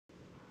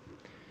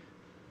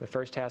The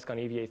first task on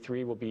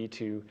EVA3 will be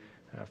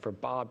for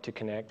Bob to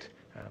connect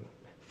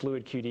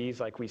fluid QDs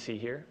like we see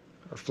here,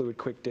 or fluid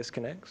quick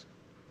disconnects.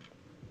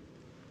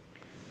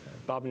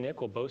 Bob and Nick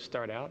will both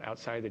start out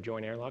outside the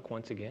joint airlock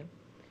once again,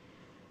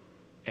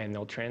 and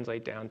they'll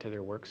translate down to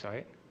their work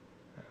site.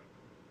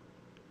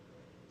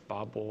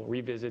 Bob will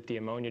revisit the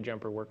ammonia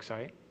jumper work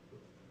site.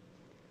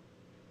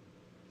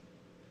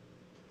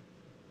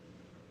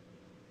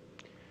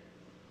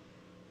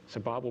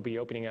 So Bob will be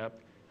opening up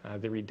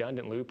the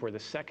redundant loop, or the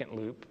second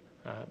loop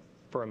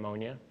for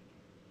ammonia.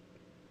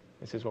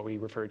 This is what we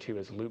refer to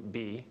as loop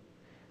B.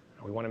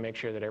 We want to make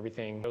sure that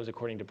everything goes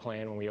according to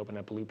plan when we open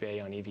up loop A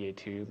on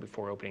EVA2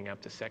 before opening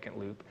up the second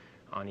loop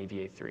on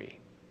EVA3.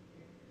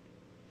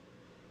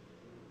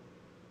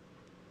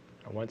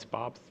 Once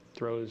Bob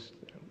throws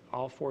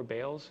all 4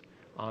 bales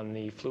on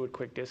the fluid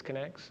quick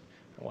disconnects,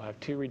 we'll have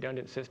 2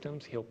 redundant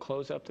systems. He'll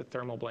close up the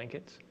thermal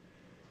blankets,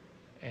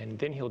 and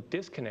then he'll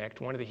disconnect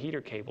one of the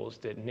heater cables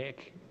that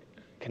Nick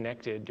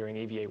connected during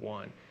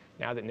EVA1.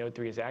 Now that node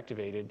 3 is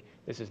activated,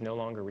 this is no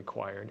longer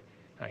required.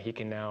 He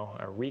can now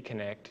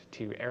reconnect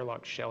to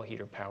airlock shell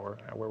heater power,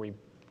 where we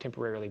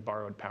temporarily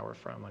borrowed power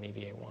from on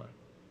EVA1.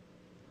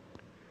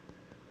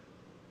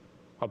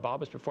 While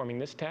Bob is performing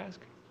this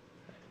task,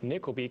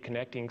 Nick will be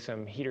connecting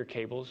some heater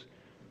cables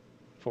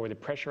for the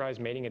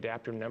pressurized mating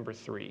adapter number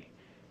 3.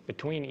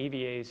 Between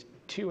EVAs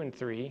 2 and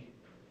 3,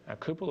 a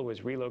cupola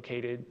was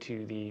relocated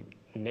to the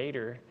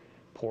nadir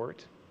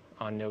port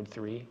on node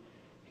 3,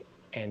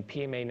 and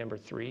PMA number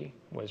 3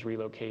 was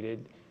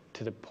relocated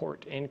to the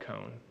port end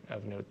cone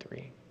of node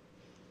 3.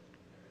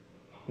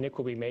 Nick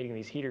will be mating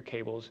these heater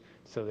cables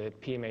so that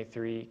PMA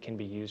 3 can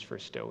be used for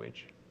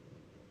stowage.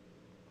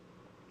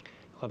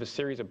 He'll have a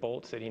series of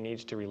bolts that he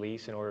needs to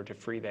release in order to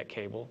free that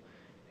cable,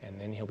 and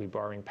then he'll be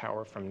borrowing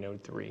power from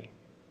node 3.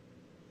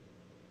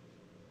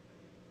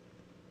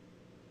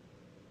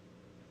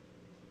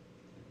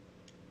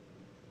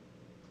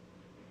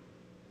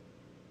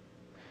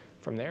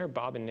 From there,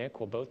 Bob and Nick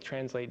will both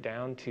translate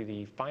down to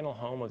the final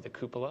home of the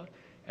cupola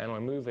and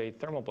remove a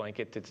thermal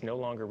blanket that's no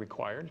longer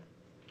required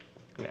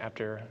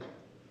after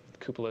the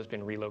cupola has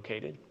been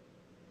relocated.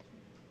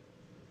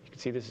 You can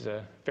see this is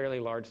a fairly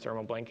large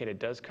thermal blanket. It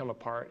does come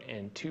apart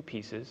in 2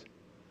 pieces.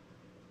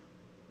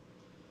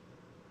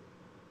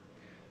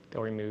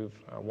 They'll remove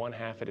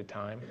 1/2 at a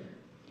time.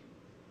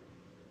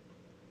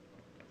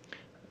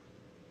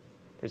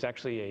 There's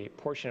actually a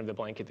portion of the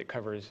blanket that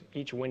covers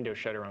each window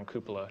shutter on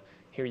cupola.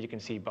 Here you can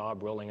see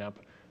Bob rolling up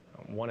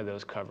one of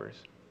those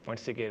covers.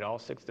 Once they get all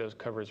 6 of those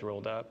covers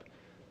rolled up,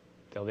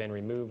 they'll then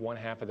remove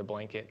 1/2 of the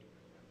blanket,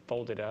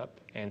 fold it up,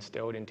 and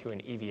stow it into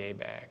an EVA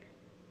bag.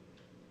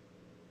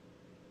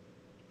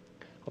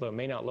 Although it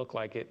may not look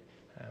like it,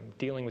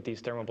 dealing with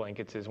these thermal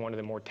blankets is one of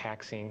the more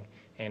taxing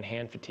and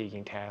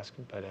hand-fatiguing tasks,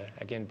 but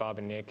again, Bob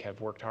and Nick have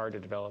worked hard to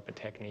develop a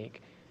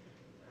technique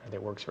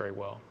that works very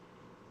well.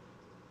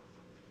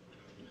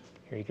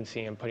 Here you can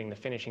see him putting the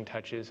finishing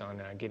touches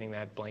on getting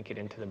that blanket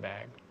into the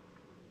bag.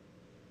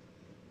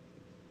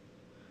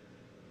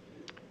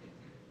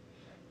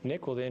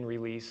 Nick will then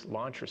release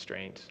launch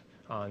restraints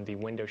on the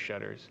window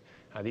shutters.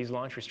 These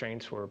launch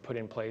restraints were put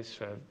in place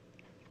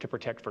to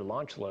protect for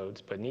launch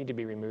loads, but need to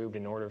be removed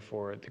in order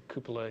for the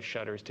cupola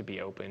shutters to be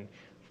open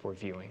for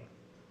viewing.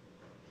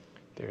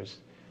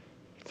 There's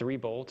 3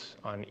 bolts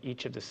on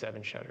each of the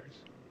 7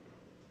 shutters.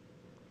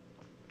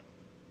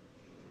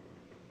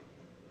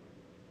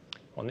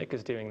 While Nick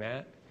is doing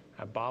that,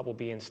 Bob will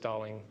be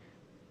installing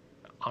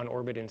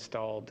on-orbit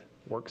installed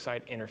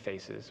worksite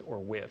interfaces, or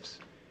WIFs.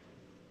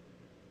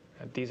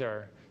 These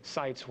are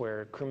sites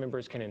where crew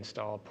members can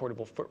install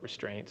portable foot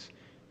restraints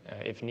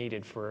if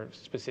needed for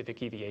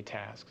specific EVA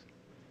tasks.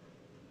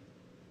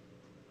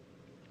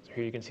 So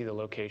here you can see the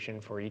location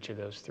for each of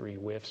those 3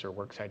 WIFs, or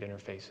worksite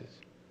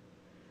interfaces.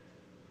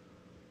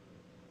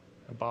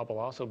 Bob will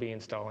also be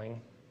installing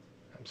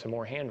some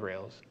more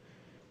handrails.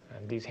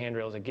 These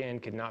handrails, again,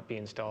 could not be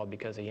installed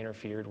because they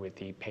interfered with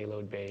the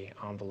payload bay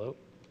envelope.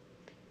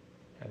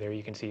 There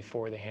you can see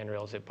 4 of the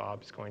handrails that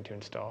Bob is going to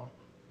install.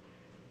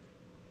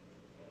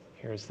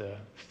 Here's the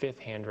 5th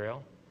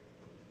handrail.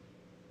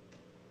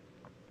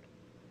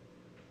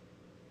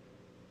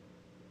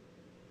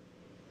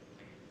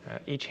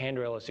 Each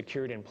handrail is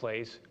secured in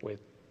place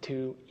with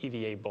 2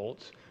 EVA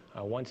bolts.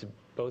 Once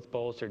both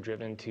bolts are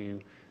driven to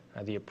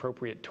the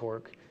appropriate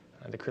torque,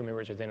 the crew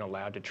members are then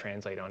allowed to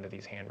translate onto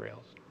these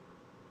handrails.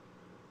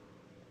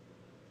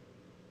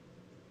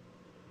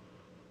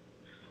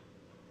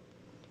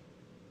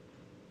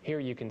 Here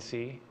you can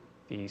see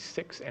the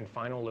 6th and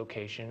final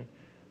location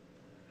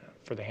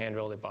for the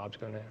handrail that Bob's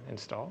going to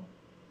install.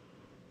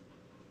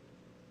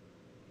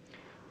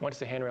 Once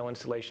the handrail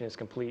installation is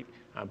complete,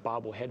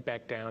 Bob will head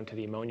back down to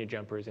the ammonia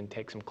jumpers and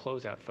take some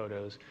closeout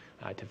photos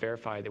to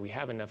verify that we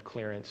have enough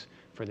clearance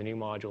for the new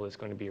module that's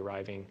going to be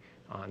arriving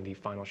on the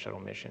final shuttle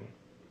mission.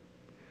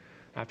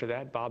 After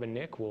that, Bob and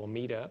Nick will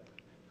meet up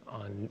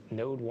on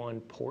node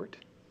 1 port.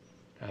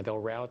 They'll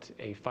route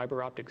a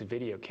fiber optics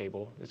video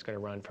cable that's going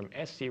to run from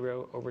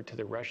S0 over to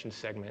the Russian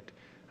segment,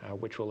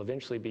 which will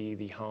eventually be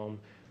the home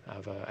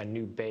of a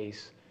new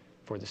base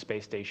for the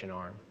space station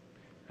arm.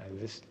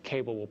 This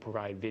cable will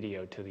provide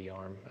video to the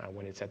arm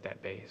when it's at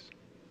that base.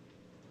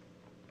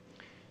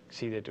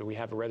 See that we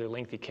have a rather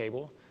lengthy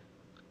cable.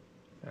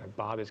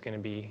 Bob is going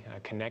to be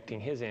connecting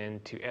his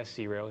end to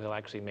S0. He'll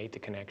actually make the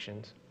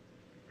connections.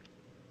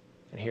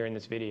 And here in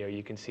this video,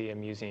 you can see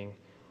him using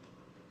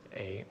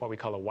what we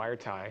call a wire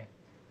tie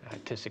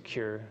to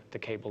secure the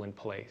cable in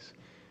place.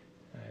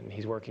 And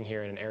he's working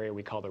here in an area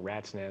we call the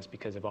rat's nest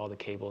because of all the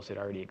cables that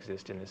already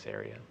exist in this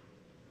area.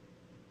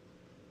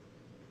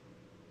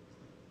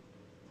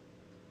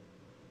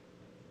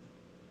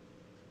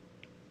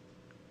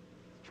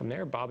 From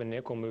there, Bob and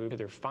Nick will move to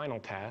their final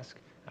task.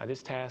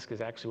 This task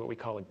is actually what we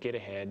call a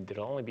get-ahead that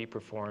will only be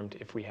performed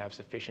if we have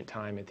sufficient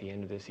time at the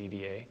end of this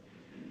EVA.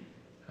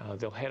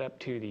 They'll head up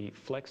to the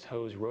flex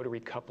hose rotary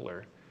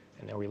coupler,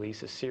 and they'll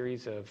release a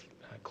series of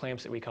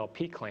clamps that we call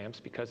P-clamps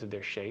because of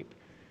their shape.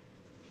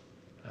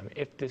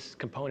 If this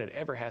component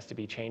ever has to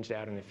be changed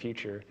out in the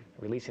future,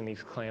 releasing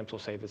these clamps will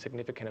save a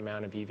significant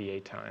amount of EVA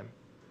time.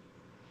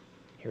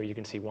 Here you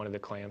can see one of the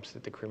clamps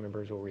that the crew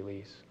members will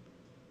release.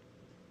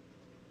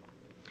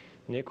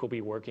 Nick will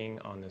be working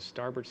on the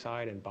starboard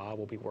side and Bob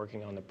will be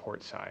working on the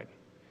port side.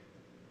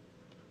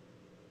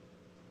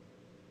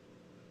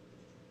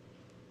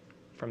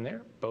 From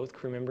there, both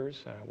crew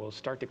members will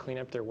start to clean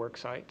up their work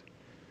site.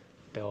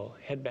 They'll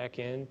head back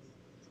in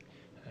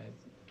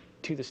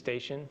to the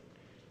station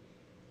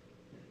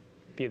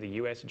via the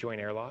U.S. joint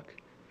airlock,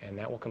 and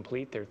that will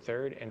complete their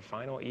third and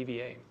final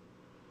EVA.